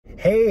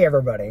Hey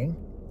everybody.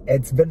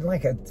 It's been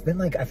like I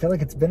feel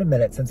like it's been a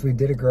minute since we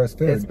did a gross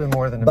food. It's been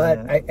more than a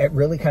minute. But it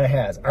really kind of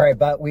has. All right,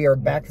 but we are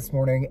back this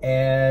morning,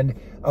 and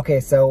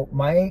okay, so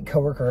my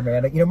coworker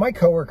Amanda, you know, my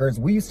coworkers,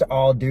 we used to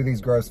all do these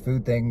gross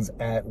food things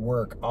at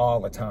work all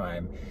the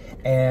time.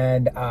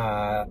 And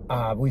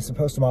we used to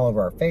post them all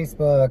over our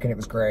Facebook, and it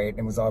was great.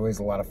 It was always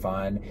a lot of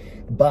fun.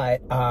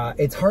 But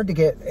it's hard to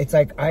get, it's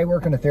like I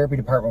work in a therapy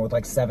department with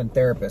like 7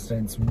 therapists,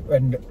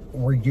 and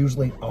we're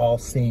usually all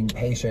seeing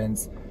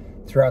patients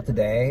throughout the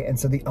day, and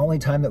so the only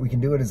time that we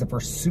can do it is if we're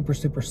super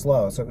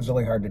slow, so it was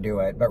really hard to do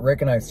it. But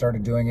Rick and I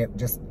started doing it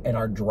just in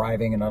our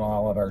driving and on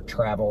all of our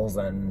travels,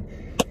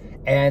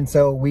 and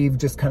so we've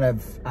just kind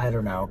of, I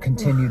don't know,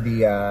 continued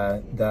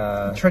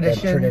the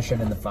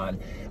tradition and the fun.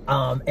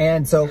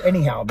 And so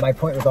anyhow, my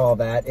point with all of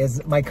that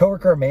is my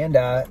coworker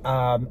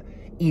Amanda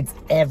eats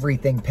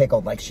everything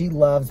pickled. Like, she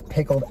loves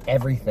pickled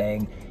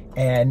everything,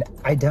 and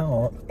I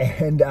don't.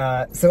 And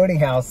so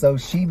anyhow, so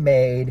she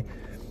made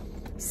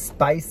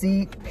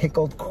spicy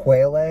pickled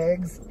quail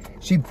eggs.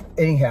 She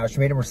made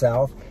them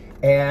herself,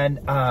 and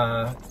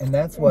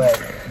that's what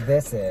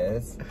this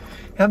is.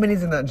 How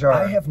many's in that jar?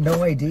 I have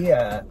no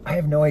idea.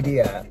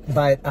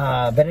 But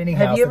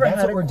anyhow, so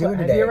that's what we're doing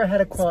today. Have you ever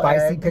had a quail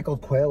spicy egg? Pickled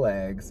quail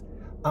eggs?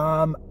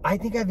 I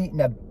think I've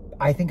eaten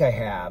I think I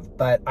have,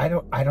 but I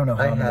don't know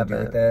how I'm gonna do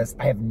with this.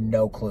 I have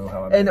no clue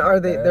how I'm. And are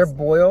they're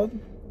boiled?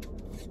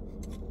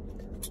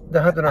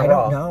 They're not raw. I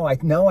don't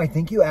know. I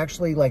think you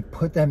actually like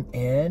put them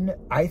in.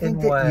 I think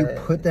that you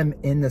put them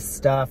in the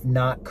stuff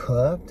not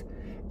cooked,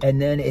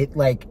 and then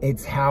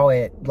it's how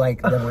it,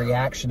 like, the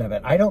reaction of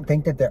it. I don't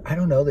think that I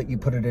don't know that you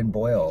put it in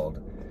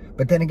boiled.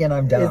 But then again,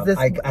 I'm dumb.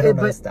 I don't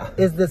know stuff.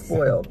 Is this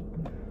boiled?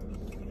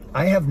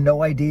 I have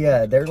no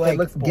idea. They're like,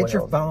 get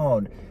your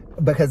boiled. phone,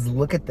 because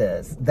look at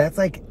this. That's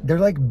like, they're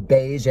like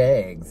beige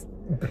eggs.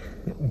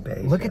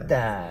 Look at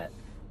that.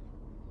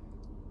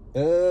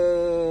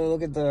 Oh,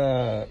 look at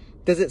that.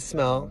 Does it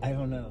smell? I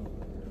don't know.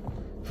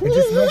 It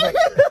just smells like...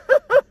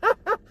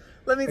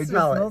 Let me smell it. It just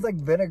smells like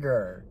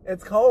vinegar.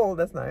 It's cold.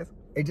 That's nice.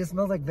 It just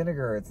smells like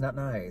vinegar. It's not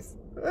nice.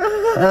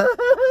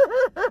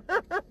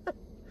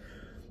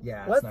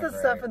 Yeah, What's the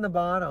stuff in the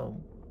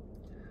bottom?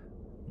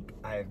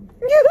 I have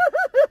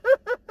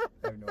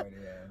no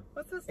idea.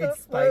 What's the stuff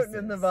floating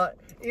in the bottom?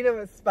 You know,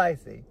 it's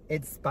spicy.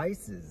 It's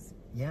spices.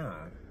 Yeah.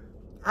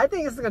 I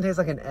think it's going to taste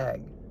like an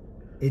egg.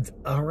 It's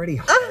already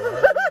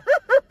hard.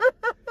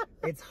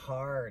 It's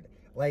hard.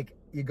 Like,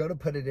 you go to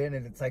put it in,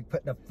 and it's like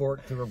putting a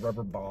fork through a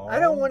rubber ball. I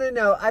don't want to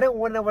know. I don't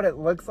want to know what it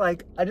looks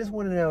like. I just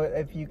want to know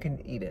if you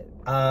can eat it.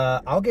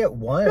 I'll get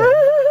one.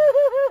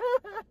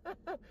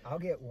 I'll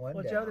get one.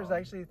 Well, Joe, there's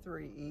actually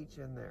 3 each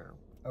in there.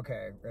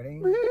 Okay,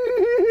 ready?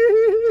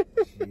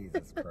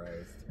 Jesus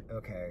Christ.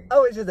 Okay.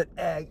 Oh, it's just an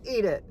egg.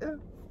 Eat it.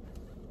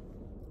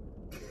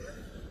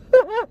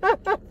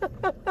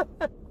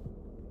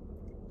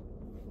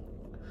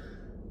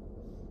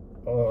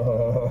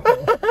 Oh.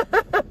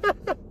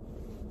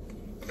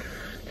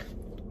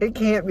 It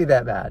can't be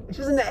that bad. It's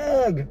just an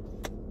egg.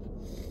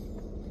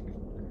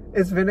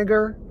 It's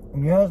vinegar.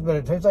 Yes, but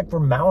it tastes like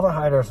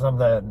formaldehyde or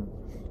something.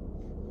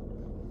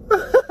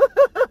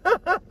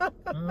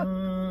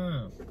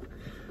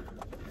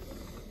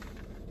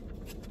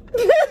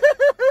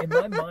 In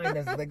my mind,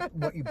 that's like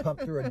what you pump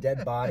through a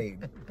dead body.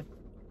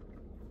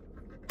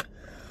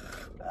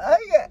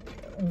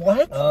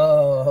 What?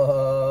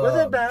 Oh. Was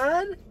it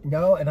bad?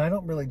 No, and I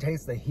don't really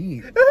taste the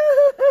heat.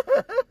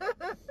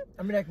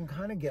 I mean, I can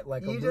kind of get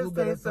like a little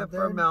bit of something. You just taste the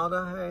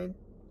formaldehyde?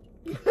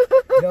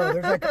 No,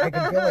 there's like, I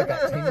can feel like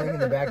a tingling in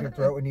the back of your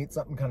throat when you eat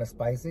something kind of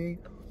spicy.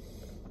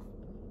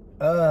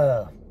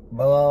 Blah,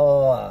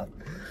 blah.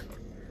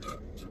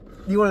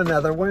 You want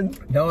another one?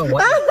 No, I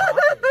want your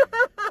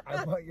coffee.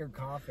 I want your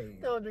coffee.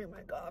 Don't drink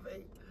my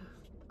coffee.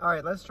 All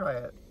right, let's try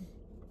it.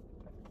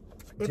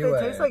 If Do it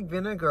it. tastes like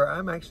vinegar,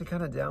 I'm actually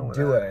kind of down with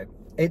it. Do it.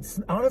 It's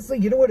honestly,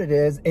 you know what it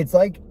is? It's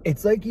like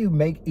you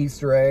make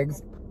Easter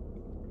eggs,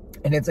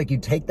 and it's like you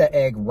take the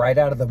egg right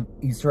out of the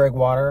Easter egg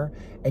water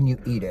and you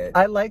eat it.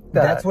 I like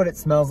that. That's what it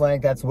smells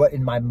like. That's what,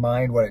 in my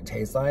mind, what it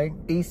tastes like.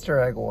 Easter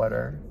egg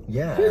water.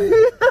 Yeah.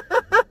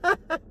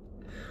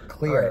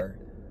 Clear.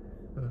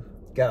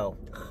 Right. Go.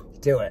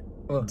 Do it.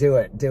 Do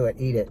it. Do it.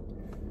 Eat it.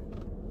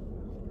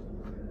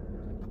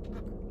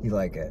 You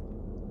like it.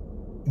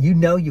 You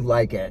know you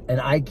like it, and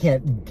I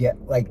can't get,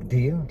 like, do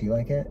you? Do you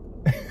like it?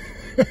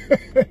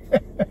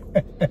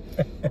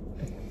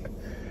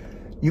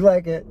 You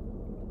like it?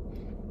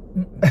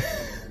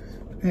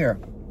 Here,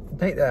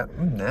 take that.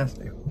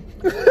 Nasty.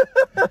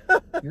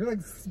 You're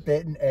like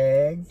spitting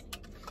eggs.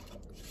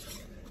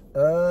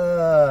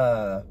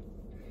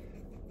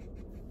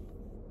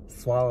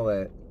 Swallow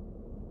it.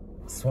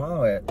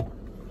 Swallow it.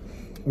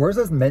 Where's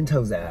those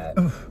Mentos at?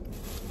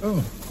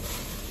 Ooh.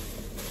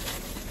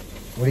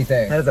 What do you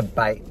think? That is a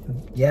bite.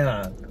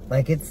 Yeah.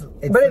 Like it's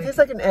but like, it tastes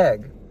like an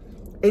egg.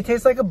 It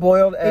tastes like a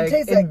boiled egg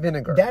in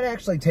vinegar. That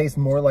actually tastes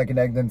more like an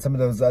egg than some of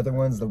those other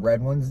ones, the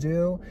red ones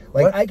do.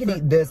 Like, What's I could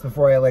eat this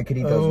before I could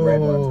eat those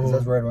red ones, because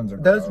those red ones are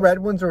gross. Those red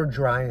ones are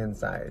dry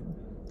inside.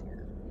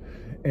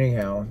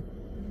 Anyhow.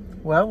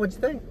 Well, what'd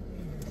you think?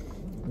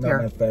 Not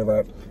Here. my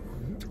favorite.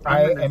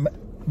 I am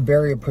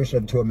very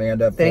appreciative to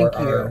Amanda for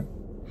our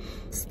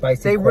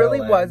spicy They quail really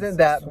eggs. wasn't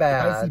that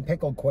bad. Spicy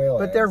pickled quail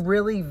But eggs. they're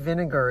really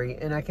vinegary,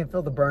 and I can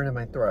feel the burn in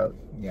my throat.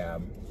 Yeah.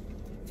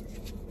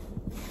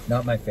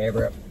 Not my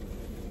favorite.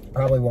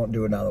 Probably won't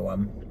do another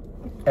one.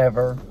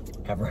 Ever.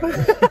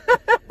 Ever.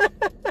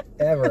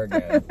 Ever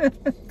again.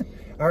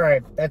 All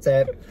right, that's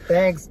it.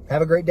 Thanks.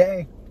 Have a great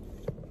day.